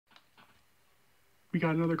We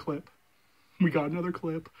got another clip. We got another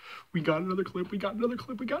clip. We got another clip. We got another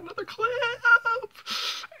clip. We got another clip.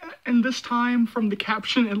 And this time, from the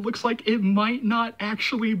caption, it looks like it might not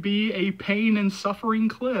actually be a pain and suffering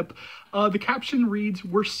clip. The caption reads,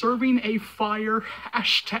 "We're serving a fire,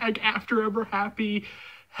 hashtag after ever happy,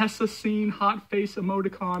 Hessa scene, hot face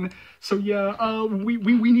emoticon." So yeah,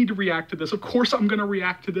 we need to react to this. Of course I'm gonna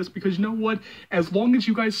react to this because you know what? As long as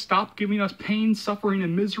you guys stop giving us pain, suffering,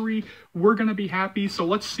 and misery, we're gonna be happy. So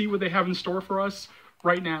let's see what they have in store for us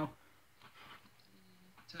right now.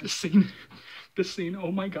 This scene,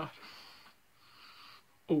 oh my god.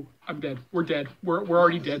 Oh, I'm dead. We're dead. We're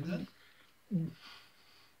already dead.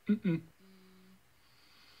 Mm-mm.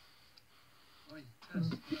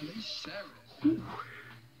 Ooh.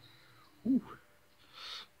 Ooh.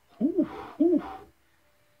 Ooh. Ooh.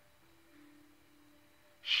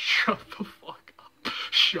 Shut the fuck up.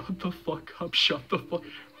 Shut the fuck up. Shut the fuck.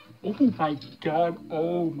 Oh my god.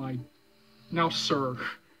 Oh my. Now, sir,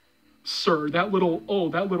 that little,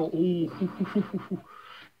 oh,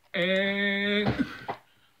 and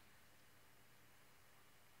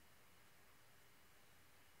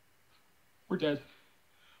we're dead.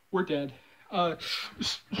 We're dead.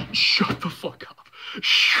 Shut the fuck up.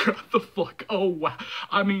 Shut the fuck. Oh, wow.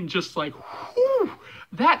 I mean, just like, whew,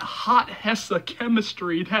 that hot Hessa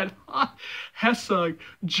chemistry, that hot Hessa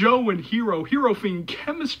Joe and Hero Fiend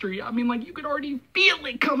chemistry. I mean, like, you could already feel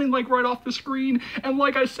it coming, like, right off the screen. And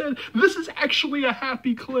like I said, this is actually a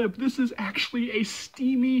happy clip. This is actually a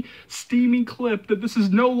steamy clip. That this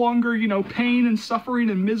is no longer, you know, pain and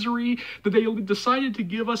suffering and misery. That they decided to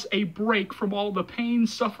give us a break from all the pain,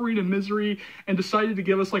 suffering, and misery, and decided to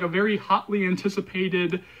give us, like, a very hotly anticipated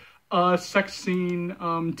sex scene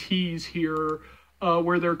tease here.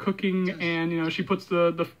 Where they're cooking, and you know, she puts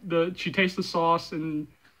she tastes the sauce, and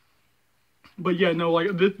but yeah, no, like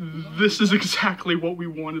this is exactly what we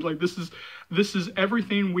wanted. Like this is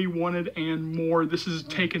everything we wanted and more. This is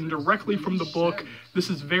taken directly from the book.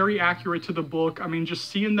 This is very accurate to the book. I mean, just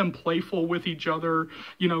seeing them playful with each other,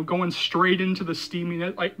 you know, going straight into the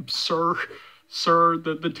steaming, like sir,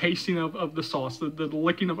 the tasting of the sauce, the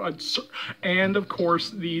licking of, and of course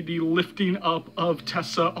the lifting up of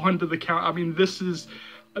Tessa onto the counter. I mean, this is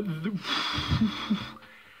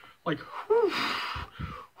like,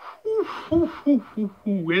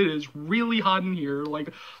 it is really hot in here.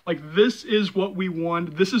 Like this is what we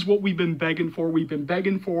want. This is what we've been begging for. We've been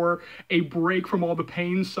begging for a break from all the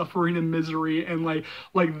pain, suffering, and misery. And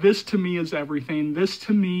like this to me is everything. This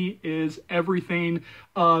to me is everything.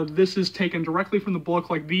 This is taken directly from the book.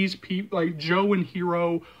 Like these people, like Joe and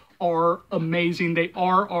Hero, are amazing. They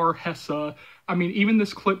are our Hessa. I mean, even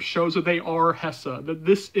this clip shows that they are Hessa, that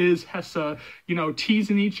this is Hessa, you know,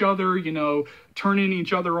 teasing each other, you know, turning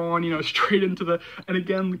each other on, you know, straight into the, and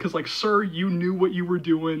again, because like, sir, you knew what you were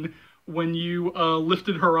doing when you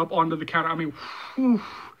lifted her up onto the counter. I mean, whew.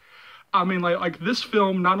 I mean, like this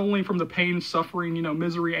film, not only from the pain, suffering, you know,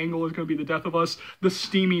 misery angle is going to be the death of us, the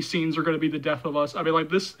steamy scenes are going to be the death of us. I mean, like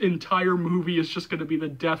this entire movie is just going to be the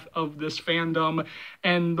death of this fandom.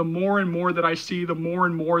 And the more and more that I see, the more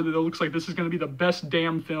and more that it looks like this is going to be the best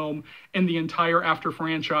damn film in the entire After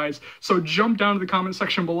franchise. So jump down to the comment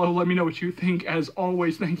section below. Let me know what you think. As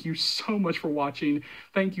always, thank you so much for watching.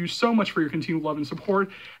 Thank you so much for your continued love and support.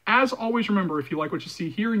 As always, remember, if you like what you see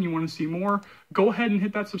here and you want to see more, go ahead and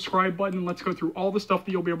hit that subscribe button, and let's go through all the stuff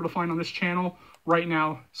that you'll be able to find on this channel right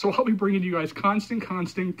now. So I'll be bringing you guys constant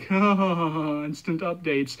updates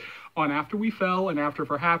on After We Fell and After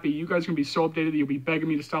For Happy. You guys are going to be so updated that you'll be begging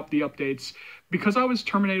me to stop the updates. Because I was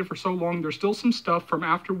terminated for so long, there's still some stuff from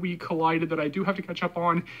After We Collided that I do have to catch up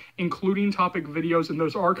on, including topic videos, and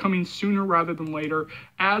those are coming sooner rather than later.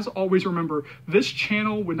 As always, remember, this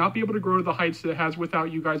channel would not be able to grow to the heights that it has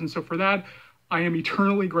without you guys, and so for that, I am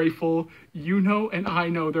eternally grateful. You know and I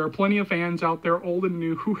know there are plenty of fans out there, old and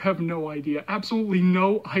new, who have no idea, absolutely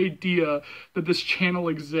no idea that this channel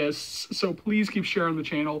exists. So please keep sharing the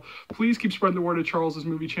channel. Please keep spreading the word of Charles's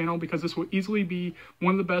movie channel, because this will easily be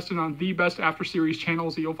one of the best and on the best After series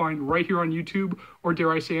channels that you'll find right here on YouTube, or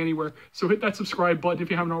dare I say anywhere. So hit that subscribe button if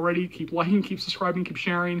you haven't already. Keep liking, keep subscribing, keep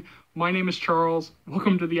sharing. My name is Charles.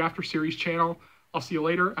 Welcome to the After series channel. I'll see you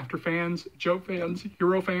later, After fans, Joe fans,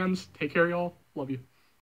 Hero fans. Take care, y'all. Love you.